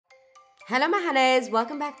Hello my honey's,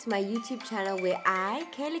 welcome back to my YouTube channel where I,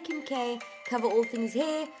 Kayla Kim K, cover all things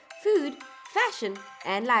hair, food, fashion,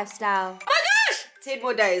 and lifestyle. Oh my gosh! 10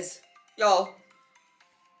 more days. Y'all.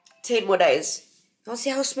 10 more days. Y'all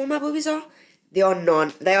see how small my boobies are? They are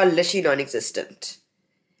literally non-existent.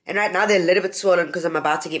 And right now they're a little bit swollen because I'm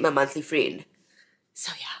about to get my monthly friend.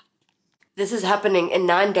 So yeah. This is happening in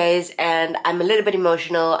 9 days and I'm a little bit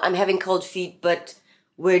emotional. I'm having cold feet, but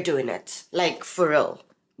we're doing it. Like, for real.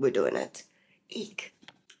 We're doing it. Eek.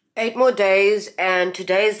 8 more days and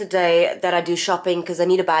today is the day that I do shopping because I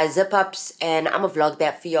need to buy zip-ups and I'm gonna vlog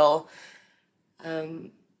that for y'all. Yeah.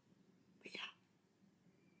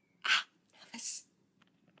 Nervous.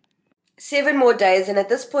 7 more days and at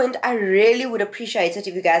this point I really would appreciate it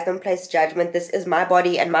if you guys don't place judgment. This is my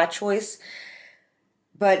body and my choice.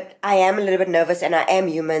 But I am a little bit nervous and I am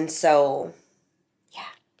human, so yeah.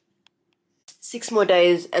 6 more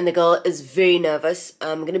days and the girl is very nervous.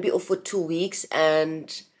 I'm going to be off for 2 weeks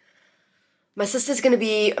and my sister's going to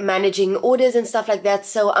be managing orders and stuff like that.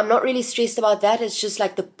 So I'm not really stressed about that. It's just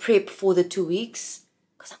like the prep for the 2 weeks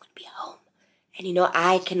because I'm going to be home. And you know,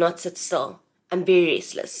 I cannot sit still. I'm very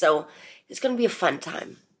restless. So it's going to be a fun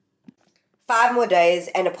time. 5 more days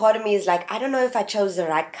and a part of me is like, I don't know if I chose the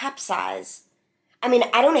right cup size. I mean,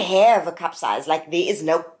 I don't have a cup size. Like, there is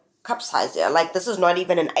no cup size there. Like, this is not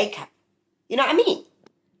even an A cup. You know what I mean?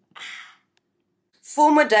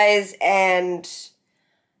 4 more days and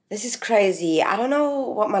this is crazy. I don't know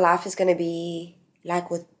what my life is going to be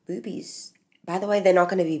like with boobies. By the way, they're not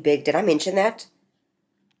going to be big. Did I mention that?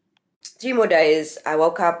 3 more days. I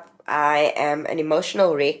woke up. I am an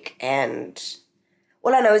emotional wreck and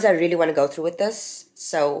all I know is I really want to go through with this.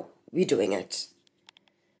 So, we're doing it.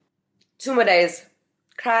 2 more days.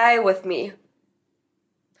 Cry with me.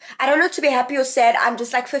 I don't know to be happy or sad. I'm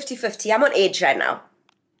just like 50-50. I'm on edge right now.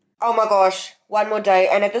 Oh my gosh. 1 more day.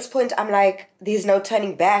 And at this point, I'm like, there's no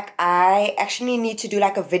turning back. I actually need to do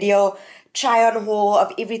like a video try-on haul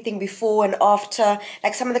of everything before and after.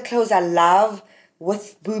 Like some of the clothes I love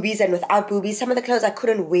with boobies and without boobies. Some of the clothes I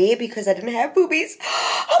couldn't wear because I didn't have boobies.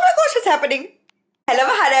 Oh my gosh, what's happening? Hello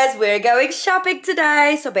Mahanas, we're going shopping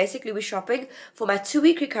today. So basically we're shopping for my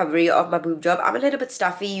 2-week recovery of my boob job. I'm a little bit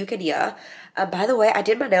stuffy, you can hear. By the way, I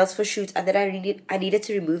did my nails for shoot and then I needed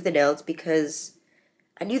to remove the nails because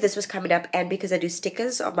I knew this was coming up and because I do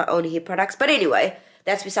stickers of my own hair products. But anyway,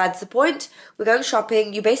 that's besides the point. We're going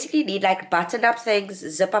shopping. You basically need like button up things,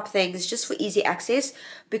 zip up things just for easy access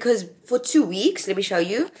because for 2 weeks, let me show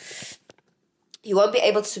you, you won't be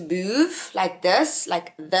able to move like this.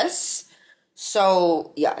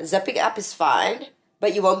 So, yeah, zipping up is fine,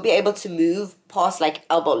 but you won't be able to move past, like,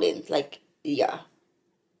 elbow length. Like, yeah.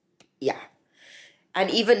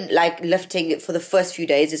 And even, like, lifting for the first few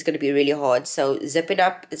days is going to be really hard. So, zipping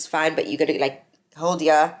up is fine, but you're going to, like, hold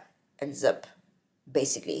here and zip,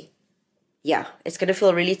 basically. Yeah, it's going to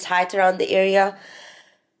feel really tight around the area.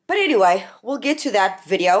 But anyway, we'll get to that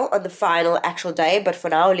video on the final actual day. But for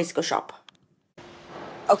now, let's go shop.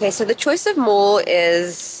 Okay, so the choice of mall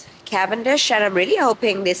is Cavendish, and I'm really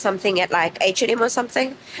hoping there's something at like H&M or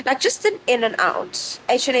something, like just an in and out.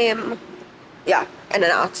 H&M, yeah, in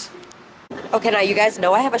and out. Okay, now you guys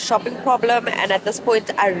know I have a shopping problem, and at this point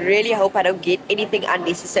I really hope I don't get anything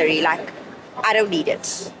unnecessary. Like, I don't need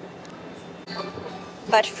it.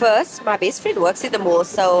 But first, my best friend works in the mall,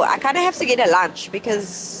 so I kind of have to get her lunch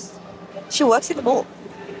because she works in the mall.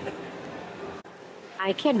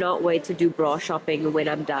 I cannot wait to do bra shopping when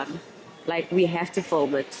I'm done. Like, we have to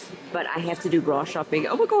film it, but I have to do bra shopping.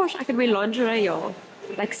 Oh my gosh, I can wear lingerie, y'all.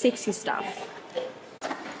 Like, sexy stuff.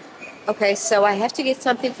 Okay, so I have to get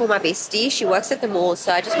something for my bestie. She works at the mall,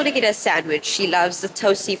 so I just want to get her a sandwich. She loves the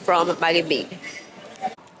toasty from Mug & Bean.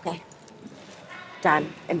 Okay.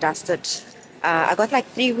 Done and dusted. I got like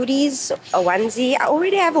 3 hoodies, a onesie. I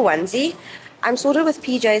already have a onesie. I'm sorted with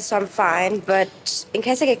PJs, so I'm fine. But in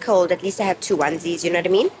case I get cold, at least I have 2 onesies, you know what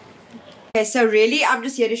I mean? Okay, so really, I'm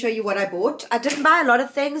just here to show you what I bought. I didn't buy a lot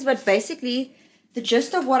of things, but basically, the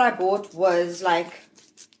gist of what I bought was like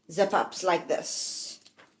zip-ups like this.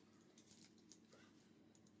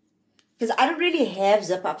 Because I don't really have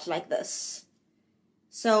zip-ups like this.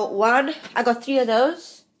 So I got 3 of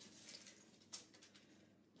those.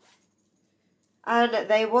 And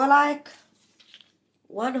they were like,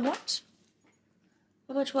 what?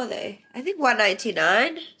 How much were they? I think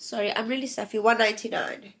 $1.99. Sorry, I'm really stuffy.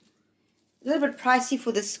 $1.99. A little bit pricey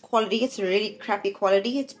for this quality. It's a really crappy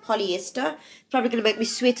quality. It's polyester. It's probably going to make me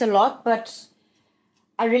sweat a lot, but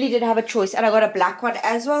I really didn't have a choice. And I got a black one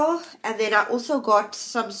as well. And then I also got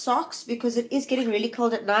some socks because it is getting really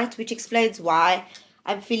cold at night, which explains why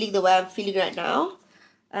I'm feeling the way I'm feeling right now.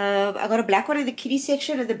 I got a black one in the kiddie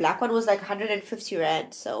section, and the black one was like 150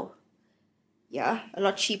 rand. So yeah, a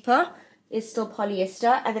lot cheaper. It's still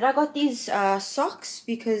polyester. And then I got these socks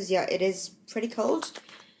because yeah, it is pretty cold.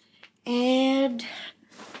 And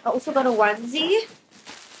I also got a onesie.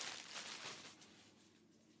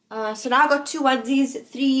 So now I got 2 onesies,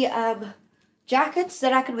 3 jackets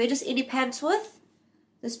that I can wear just any pants with.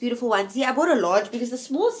 This beautiful onesie. I bought a large because the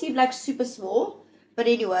small seemed like super small. But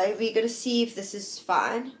anyway, we're going to see if this is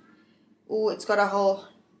fine. Oh, it's got a whole...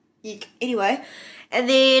 Eek. Anyway. And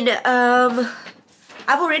then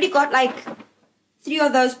I've already got like 3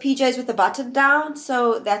 of those PJs with the button down.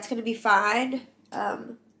 So that's going to be fine.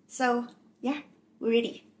 So yeah, we're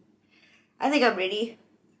ready. I think I'm ready.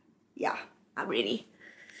 Yeah, I'm ready.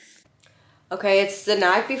 Okay, it's the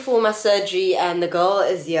night before my surgery and the girl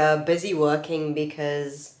is busy working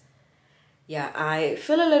because, yeah, I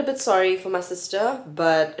feel a little bit sorry for my sister,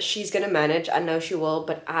 but she's gonna manage. I know she will,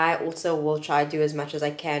 but I also will try to do as much as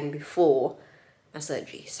I can before my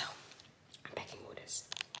surgery. So, I'm packing orders.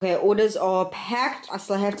 Okay, orders are packed. I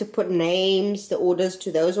still have to put the orders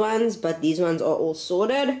to those ones, but these ones are all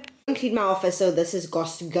sorted. I clean my office, so this is got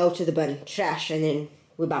to go to the bin, trash, and then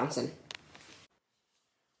we're bouncing.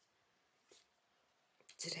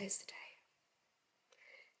 Today's the day.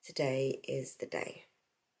 Today is the day.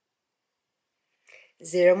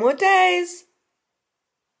 0 more days.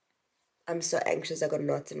 I'm so anxious. I got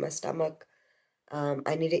knots in my stomach.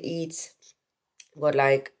 I need to eat. Got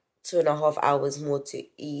like 2.5 hours more to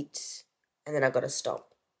eat. And then I gotta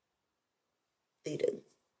stop eating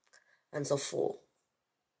until 4.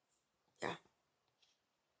 Yeah.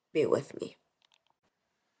 Bear with me.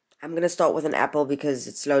 I'm gonna start with an apple because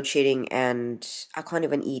it's load shedding and I can't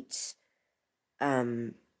even eat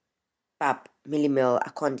pap, millimil.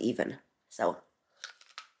 I can't even. So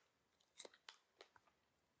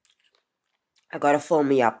I gotta fill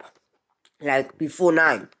me up like before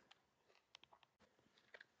 9.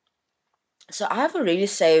 So I have already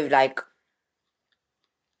saved like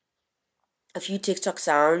a few TikTok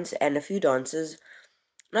sounds and a few dances,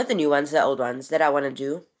 not the new ones, the old ones that I want to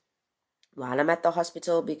do while I'm at the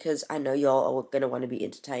hospital because I know y'all are gonna want to be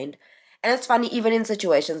entertained. And it's funny, even in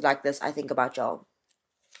situations like this, I think about y'all.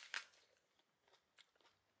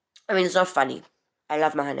 I mean, it's not funny. I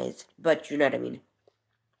love my honeys, but you know what I mean.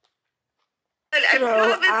 So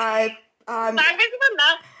I'm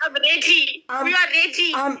ready. We are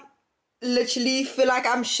ready. I'm literally feel like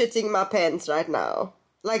I'm shitting my pants right now.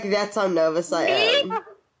 Like that's how nervous I am.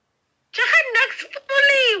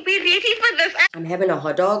 We're ready for this. I'm having a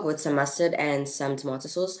hot dog with some mustard and some tomato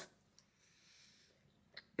sauce.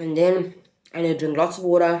 And then I need to drink lots of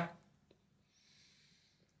water.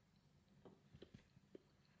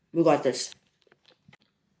 We got this.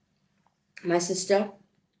 My sister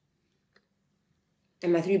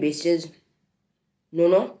and my 3 besties,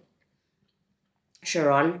 Nono,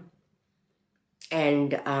 Sharon,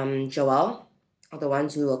 and Joelle, are the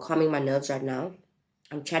ones who are calming my nerves right now.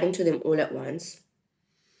 I'm chatting to them all at once.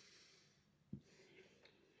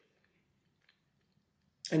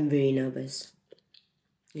 I'm very nervous.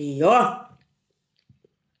 Yeah.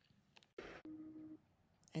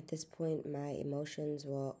 At this point, my emotions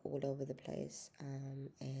were all over the place.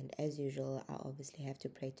 And as usual, I obviously have to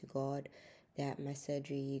pray to God that my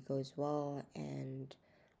surgery goes well. And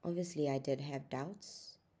obviously, I did have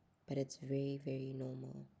doubts, but it's very, very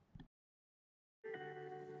normal.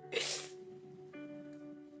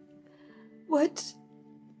 What?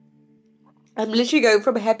 I'm literally going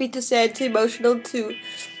from happy to sad to emotional to...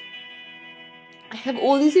 I have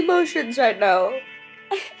all these emotions right now.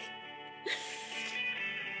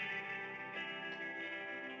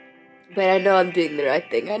 But I know I'm doing the right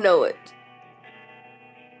thing. I know it.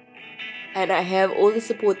 And I have all the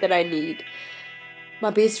support that I need. My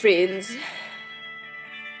best friends,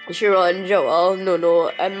 Sharon, Joel, Nono,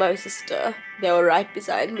 and my sister. They were right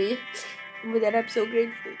beside me. And with that, I'm so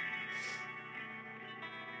grateful.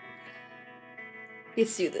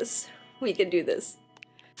 Let's do this. We can do this.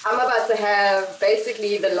 I'm about to have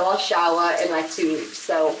basically the last shower in like 2 weeks.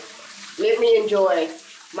 So let me enjoy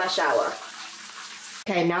my shower.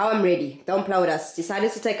 Okay, now I'm ready. Don't play with us.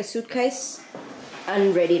 Decided to take a suitcase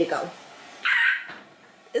and ready to go.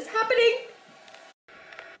 It's happening.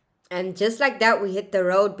 And just like that, we hit the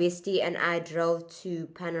road, bestie, and I drove to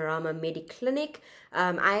Panorama Mediclinic.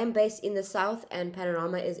 I am based in the south and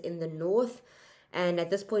Panorama is in the north. And at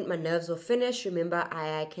this point, my nerves were finished. Remember,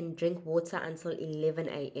 I can drink water until 11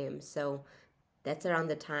 a.m. So that's around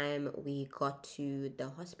the time we got to the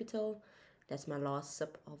hospital. That's my last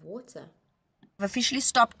sip of water. I've officially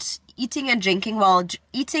stopped eating and drinking. Well,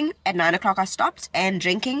 eating at 9 o'clock I stopped, and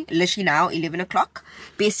drinking literally now 11 o'clock.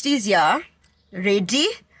 Bestie's here. Ready?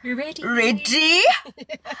 Ready?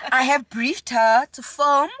 I have briefed her to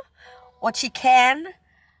film what she can.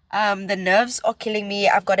 The nerves are killing me.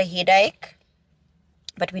 I've got a headache.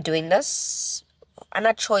 But we're doing this on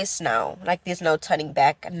a choice now. Like, there's no turning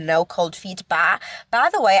back, no cold feet. By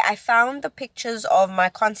the way, I found the pictures of my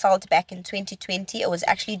consult back in 2020. It was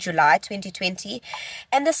actually July 2020.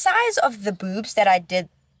 And the size of the boobs that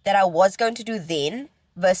I was going to do then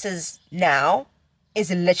versus now is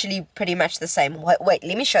literally pretty much the same. Wait,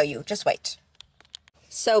 let me show you. Just wait.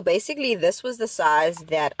 So basically, this was the size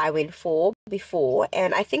that I went for before.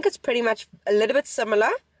 And I think it's pretty much a little bit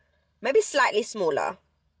similar. Maybe slightly smaller.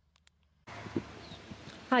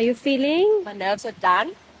 How are you feeling? My nerves are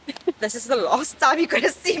done. This is the last time you're going to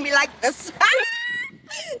see me like this.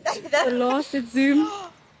 The last Zoom.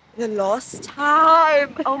 The last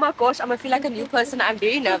time. Oh my gosh, I'm going to feel like a new person. I'm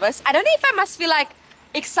very nervous. I don't know if I must feel like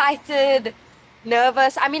excited,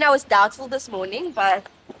 nervous. I mean, I was doubtful this morning, but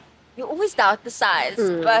you always doubt the size.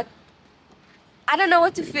 But I don't know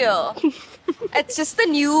what to feel. It's just a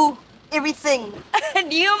new everything.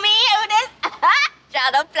 New me,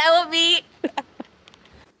 try to play with me.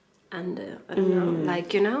 Under, I don't know,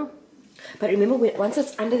 like, you know. But remember, once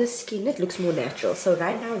it's under the skin, it looks more natural. So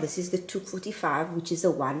right now, this is the 245, which is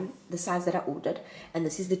the size that I ordered, and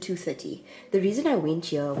this is the 230. The reason I went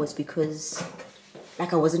here was because,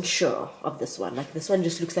 like, I wasn't sure of this one. Like, this one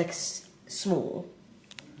just looks like small.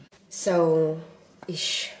 So,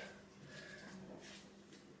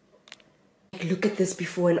 Like, look at this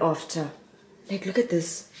before and after. Like, look at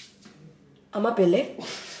this. On my belly.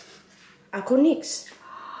 I got nix.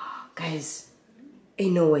 Guys,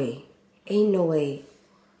 ain't no way. Ain't no way.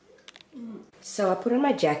 So I put on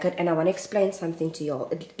my jacket and I want to explain something to y'all.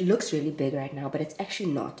 It looks really big right now, but it's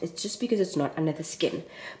actually not. It's just because it's not under the skin.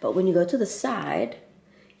 But when you go to the side,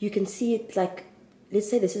 you can see it like, let's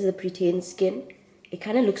say this is a pretend skin. It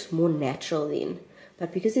kind of looks more natural then.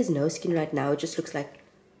 But because there's no skin right now, it just looks like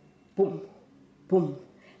boom, boom.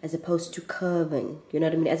 As opposed to curving. You know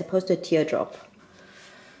what I mean? As opposed to a teardrop.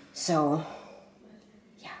 So...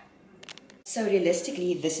 So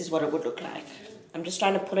realistically, this is what it would look like. I'm just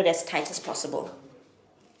trying to pull it as tight as possible.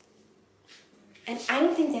 And I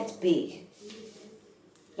don't think that's big.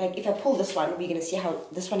 Like, if I pull this one, we're going to see how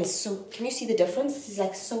this one is so... Can you see the difference? This is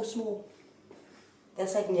like so small.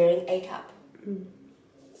 That's like nearing A cup.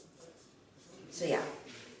 So yeah.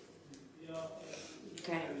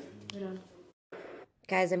 Okay.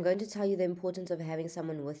 Guys, I'm going to tell you the importance of having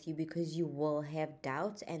someone with you, because you will have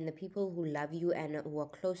doubts, and the people who love you and who are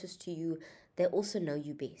closest to you, they also know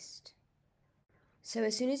you best. So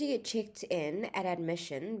as soon as you get checked in at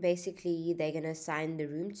admission, basically they're going to assign the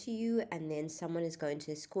room to you, and then someone is going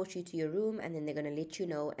to escort you to your room, and then they're going to let you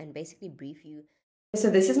know and basically brief you. So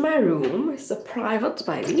this is my room. It's a private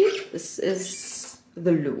baby. This is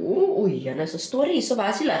the loo. Oh yeah, there's a story. So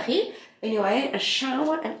basically, anyway, a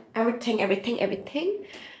shower and everything.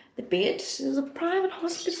 The bed is a private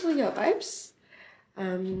hospital here, babes.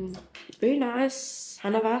 Very nice.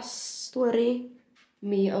 Hanava's story.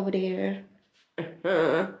 Me over there.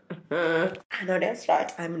 I know that's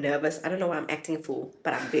right. I'm nervous. I don't know why I'm acting a fool,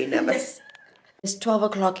 but I'm very nervous. It's 12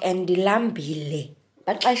 o'clock and dilambile.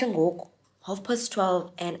 But I shall go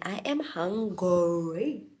 12:30 and I am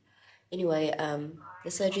hungry. Anyway,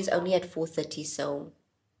 the surgery is only at 4:30, so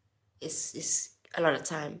it's a lot of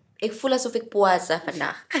time. Ik voel asof ek puasa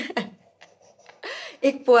vandag.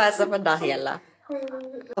 Ek puasa vandag, yalla.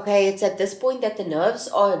 Okay, it's at this point that the nerves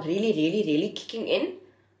are really kicking in.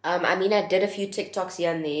 I mean, I did a few TikToks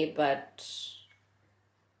here and there, but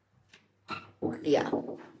yeah.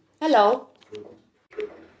 Hello.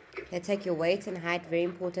 They take your weight and height, very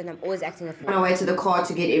important. I'm always acting a fool. On my way to the car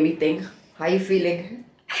to get everything. How are you feeling?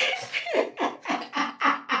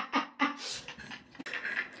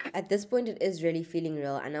 At this point, it is really feeling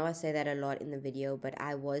real. I know I say that a lot in the video, but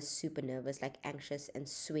I was super nervous, like anxious and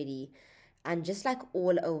sweaty, and just like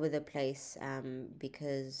all over the place,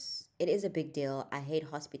 because it is a big deal. I hate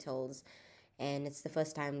hospitals, and it's the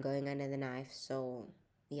first time going under the knife. So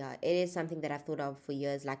yeah, it is something that I've thought of for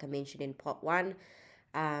years, like I mentioned in part 1.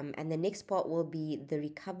 And the next part will be the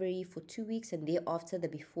recovery for 2 weeks, and thereafter the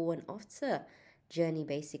before and after journey,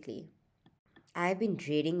 basically. I've been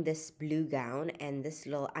dreading this blue gown and this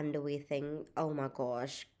little underwear thing. Oh my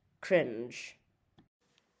gosh, cringe.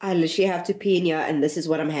 I literally have to pee in here, and this is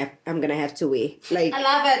what I'm gonna have to wear. Like, I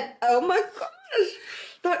love it. Oh my gosh.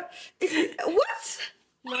 But what?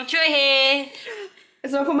 Not your hair.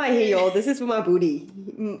 It's not for my hair, y'all. This is for my booty.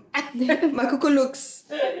 My cuckoo looks.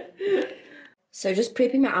 So just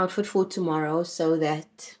prepping my outfit for tomorrow so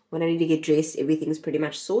that when I need to get dressed, everything's pretty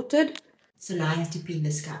much sorted. So now I have to pin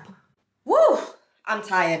this cup. Woo! I'm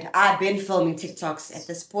tired. I've been filming TikToks at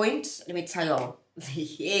this point. Let me tell y'all.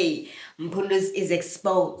 Hey, Mpunda's is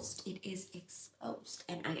exposed. It is exposed.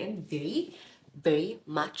 And I am very, very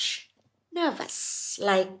much nervous.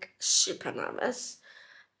 Like, super nervous.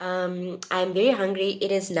 I'm very hungry.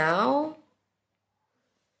 It is now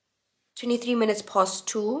 23 minutes past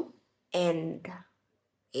 2. And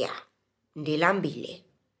yeah, ndilambile.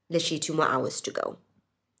 Literally 2 more hours to go.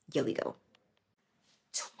 Here we go.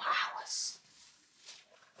 2 more hours.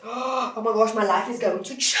 Oh my gosh, my life is going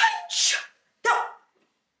to change. No.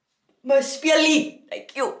 Most really,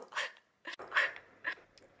 like you.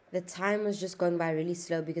 The time was just gone by really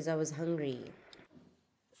slow because I was hungry.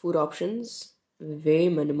 Food options, very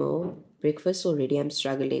minimal. Breakfast already, I'm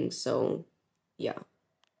struggling, so yeah.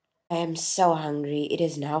 I am so hungry. It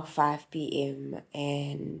is now 5 p.m.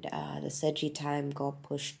 and the surgery time got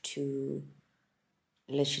pushed to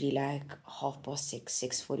literally like 6:30,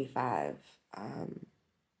 6:45.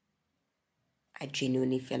 I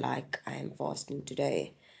genuinely feel like I am fasting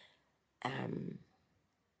today.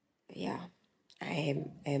 Yeah,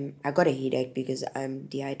 I got a headache because I'm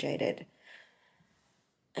dehydrated.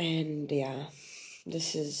 And yeah,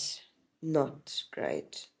 this is not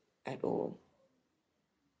great at all.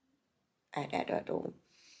 At all.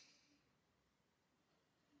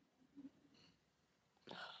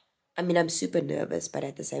 I mean, I'm super nervous, but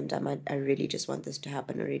at the same time, I really just want this to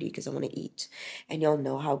happen already because I want to eat. And y'all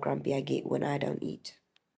know how grumpy I get when I don't eat.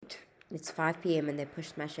 It's 5 p.m. and they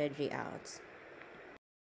pushed my surgery out.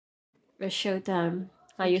 It's showtime.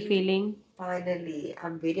 How you feeling? Finally,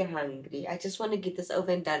 I'm very hungry. I just want to get this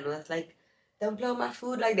over and done with. Like, don't blow my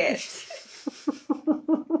food like that.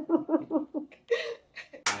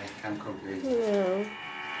 I can't complain. Yeah.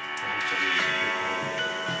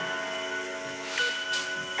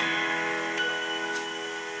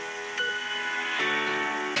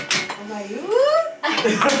 How are you?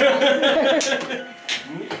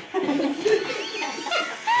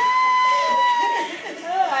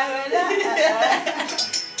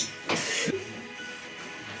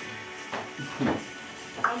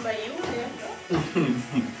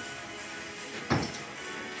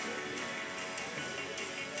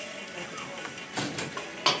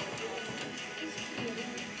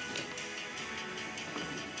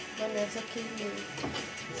 My nerves are killing me.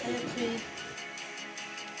 Sorry.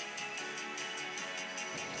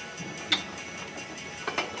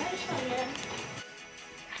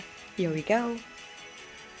 Here we go.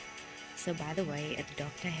 So by the way, the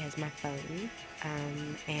doctor has my phone,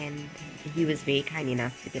 and he was very kind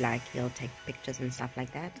enough to be like, he'll take pictures and stuff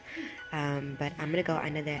like that. But I'm gonna go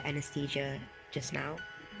under the anesthesia just now.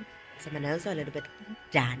 So my nails are a little bit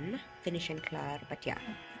done, finish and clear, but yeah.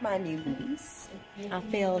 My newbies. I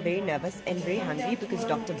feel very nervous and very hungry because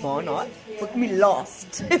Dr. Barnard put me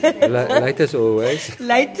last. Late as always.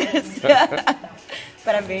 Latest.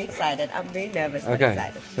 But I'm very excited. I'm very nervous but Okay,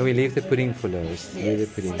 excited. so we leave the pudding for last. Yes. Leave the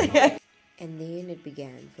pudding. And then it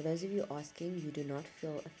began. For those of you asking, you do not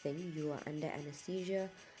feel a thing. You are under anesthesia.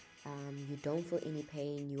 You don't feel any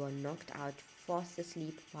pain. You are knocked out, fast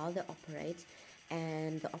asleep while they operate.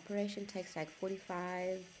 And the operation takes like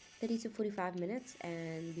 30 to 45 minutes.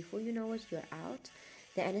 And before you know it, you're out.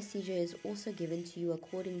 The anesthesia is also given to you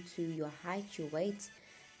according to your height, your weight,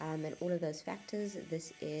 and all of those factors.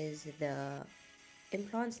 This is the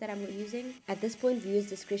implants that I'm using. At this point, viewers'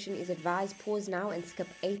 discretion is advised. Pause now and skip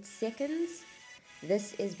 8 seconds.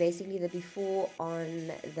 This is basically the before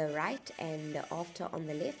on the right and the after on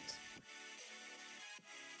the left.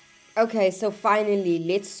 Okay, so finally,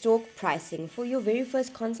 let's talk pricing. For your very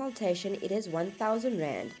first consultation, it is 1,000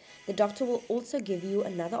 Rand. The doctor will also give you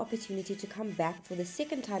another opportunity to come back for the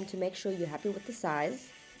second time to make sure you're happy with the size.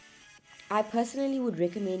 I personally would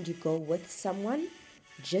recommend you go with someone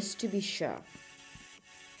just to be sure.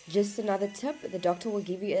 Just another tip, the doctor will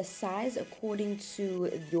give you a size according to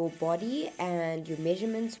your body and your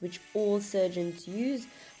measurements, which all surgeons use.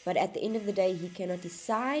 But at the end of the day, he cannot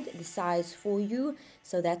decide the size for you.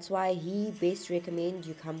 So that's why he best recommends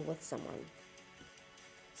you come with someone.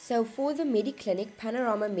 So for the Mediclinic,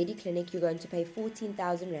 Panorama Mediclinic, you're going to pay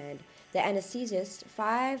 14,000 Rand. The anesthesist,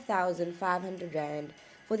 5,500 Rand.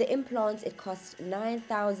 For the implants, it costs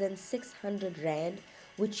 9,600 Rand,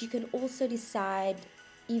 which you can also decide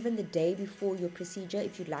even the day before your procedure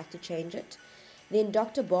if you'd like to change it. Then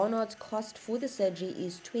Dr. Barnard's cost for the surgery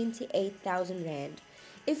is 28,000 Rand.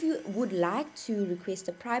 If you would like to request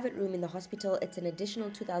a private room in the hospital, it's an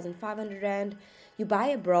additional 2,500 Rand. You buy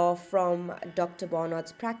a bra from Dr.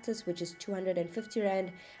 Barnard's practice, which is 250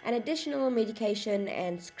 Rand. And additional medication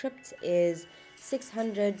and script is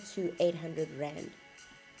 600 to 800 Rand.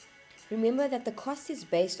 Remember that the cost is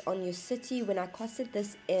based on your city. When I costed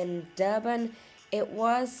this in Durban, it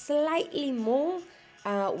was slightly more.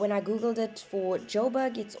 When I googled it for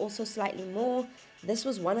Joburg, it's also slightly more. This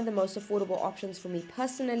was one of the most affordable options for me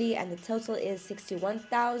personally, and the total is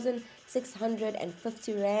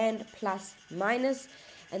 61,650 Rand plus minus.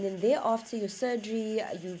 And then thereafter your surgery,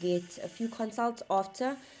 you get a few consults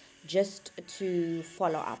after just to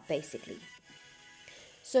follow up basically.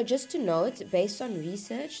 So just to note, based on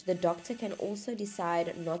research, the doctor can also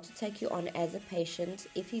decide not to take you on as a patient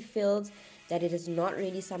if he feels that it is not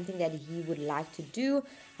really something that he would like to do.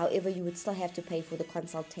 However, you would still have to pay for the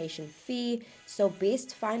consultation fee. So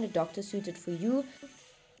best find a doctor suited for you.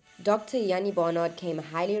 Dr. Yanni Barnard came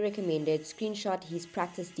highly recommended. Screenshot his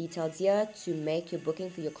practice details here to make your booking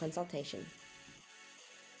for your consultation.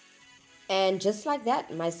 And just like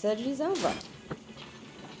that, my surgery is over.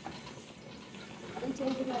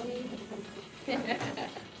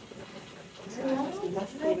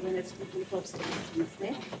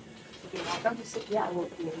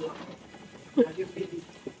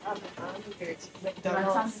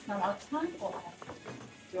 McDonald's. Do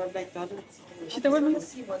you want McDonald's? She don't want me.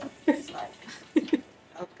 See what it's like.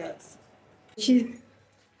 Okay.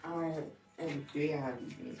 I am very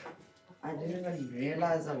hungry. I didn't even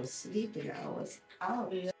realize I was sleeping. I was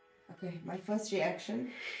out. Okay, my first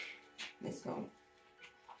reaction. Let's go.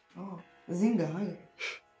 Oh, Zinga.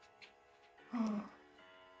 Oh,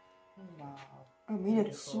 wow. I mean,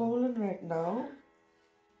 it's swollen right now.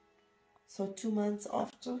 So 2 months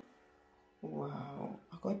after. Wow.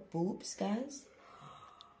 I got boobs, guys.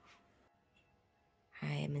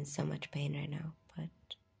 I am in so much pain right now, but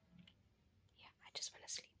yeah, I just want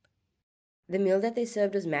to sleep. The meal that they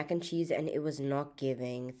served was mac and cheese, and it was not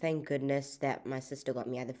giving. Thank goodness that my sister got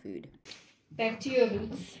me other food. Back to your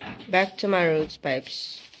roots. Back to my roots,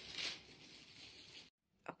 babes.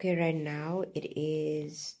 Okay, right now it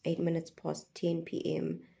is 8 minutes past 10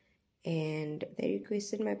 p.m. and they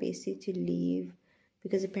requested my bestie to leave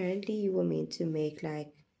because apparently you were meant to make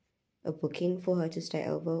like a booking for her to stay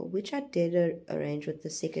over, which I did arrange with the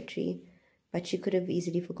secretary, but she could have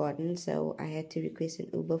easily forgotten, so I had to request an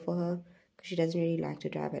Uber for her because she doesn't really like to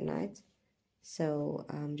drive at night. So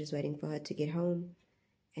I'm just waiting for her to get home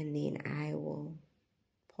and then I will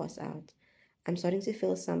pass out. I'm starting to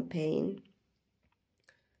feel some pain,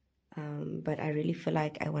 but I really feel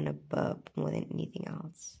like I want to burp more than anything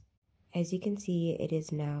else. As you can see, it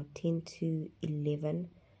is now 10 to 11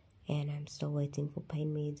 and I'm still waiting for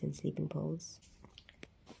pain meds and sleeping pills.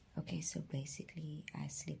 Okay, so basically I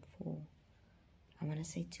slept for, I want to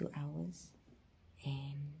say 2 hours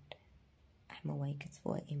and I'm awake. It's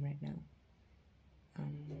 4 a.m. right now.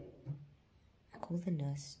 I called the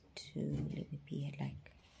nurse to let me be at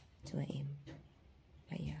like 2 a.m.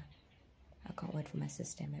 But yeah, I can't wait for my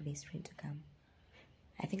sister and my best friend to come.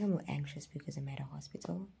 I think I'm more anxious because I'm at a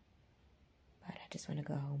hospital, but I just want to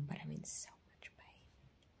go home. But I'm in so much pain,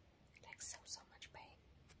 like so much pain.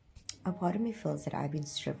 A part of me feels that I've been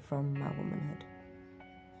stripped from my womanhood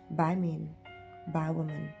by men, by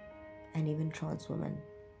women, and even trans women.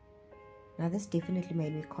 Now this definitely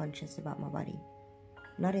made me conscious about my body,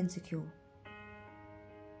 not insecure,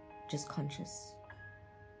 just conscious.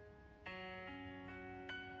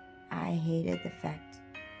 I hated the fact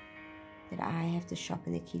that I have to shop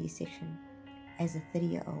in the kiddie section as a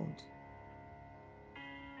 30-year-old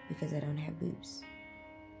because I don't have boobs.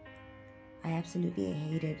 I absolutely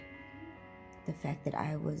hated the fact that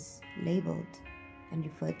I was labeled and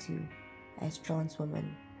referred to as trans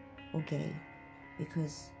woman or gay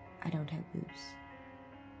because I don't have boobs.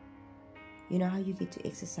 You know how you get to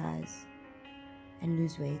exercise and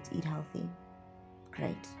lose weight, eat healthy?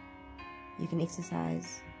 Great. You can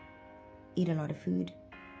exercise, eat a lot of food,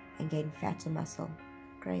 and gain fat or muscle.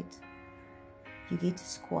 Great. You get to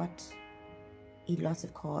squat, eat lots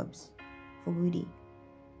of carbs for booty.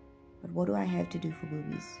 But what do I have to do for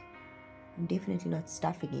boobies? I'm definitely not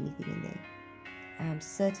stuffing anything in there. I am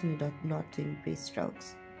certainly not doing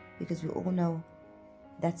breaststrokes because we all know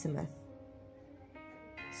that's a myth.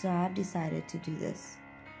 So I've decided to do this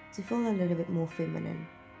to feel a little bit more feminine.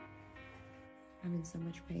 I'm in so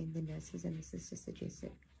much pain. The nurses and the sisters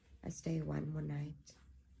suggested I stay one more night,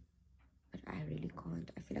 but I really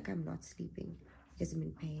can't. I feel like I'm not sleeping because I'm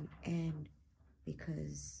in pain and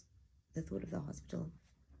because the thought of the hospital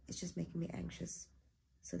is just making me anxious.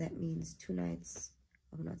 So that means 2 nights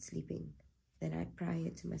of not sleeping the night prior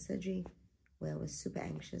to my surgery, where I was super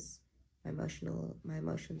anxious. My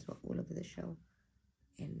emotions were all over the show.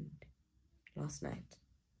 And last night,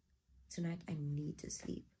 tonight I need to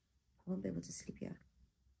sleep. I won't be able to sleep here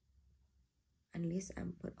unless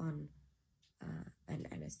I'm put on an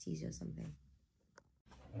anesthesia or something.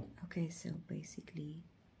 Okay, so basically,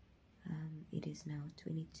 it is now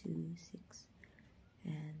 22:06,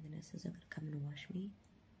 and the nurses are gonna come and wash me,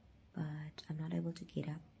 but I'm not able to get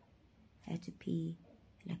up. I had to pee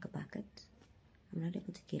in like a bucket. I'm not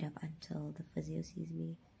able to get up until the physio sees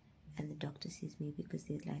me and the doctor sees me, because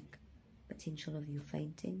there's like potential of you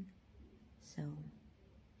fainting. So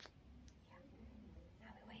yeah,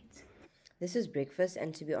 now we wait. This is breakfast,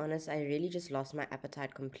 and to be honest, I really just lost my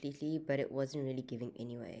appetite completely, but it wasn't really giving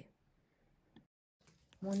anyway.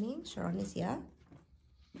 Morning, Sharon is here.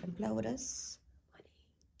 Come play with us.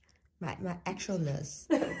 My actual nurse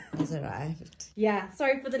has arrived. Yeah,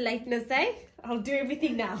 sorry for the lateness, eh? I'll do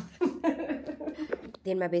everything now.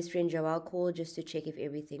 Then my best friend Joelle called just to check if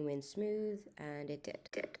everything went smooth, and it did.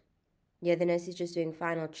 Yeah, the nurse is just doing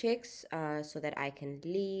final checks so that I can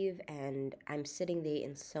leave, and I'm sitting there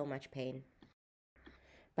in so much pain.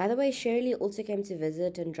 By the way, Shirley also came to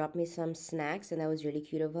visit and dropped me some snacks, and that was really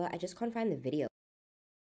cute of her. I just can't find the video.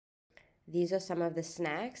 These are some of the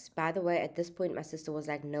snacks. By the way, at this point, my sister was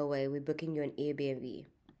like, no way, we're booking you an Airbnb.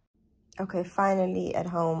 Okay, finally at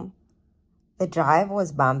home. The drive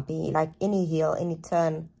was bumpy, like any hill, any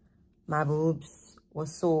turn. My boobs were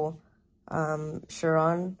sore.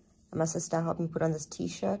 Sharon and my sister helped me put on this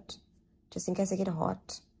t-shirt just in case I get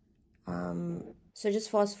hot. So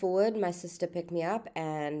just fast forward, my sister picked me up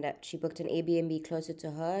and she booked an Airbnb closer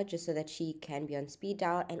to her just so that she can be on speed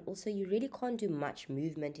dial. And also you really can't do much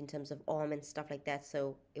movement in terms of arm and stuff like that,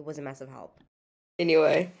 so it was a massive help.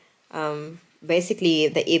 Anyway, basically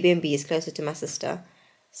the Airbnb is closer to my sister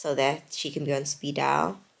so that she can be on speed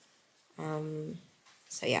dial.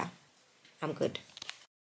 So yeah, I'm good.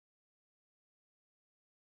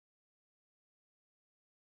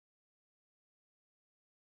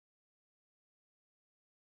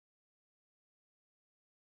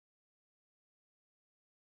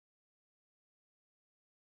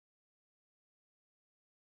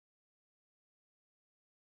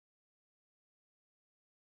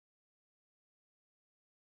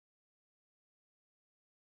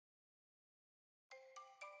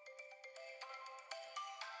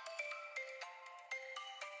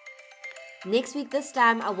 Next week this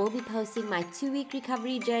time, I will be posting my 2-week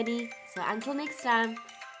recovery journey. So until next time,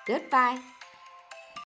 goodbye.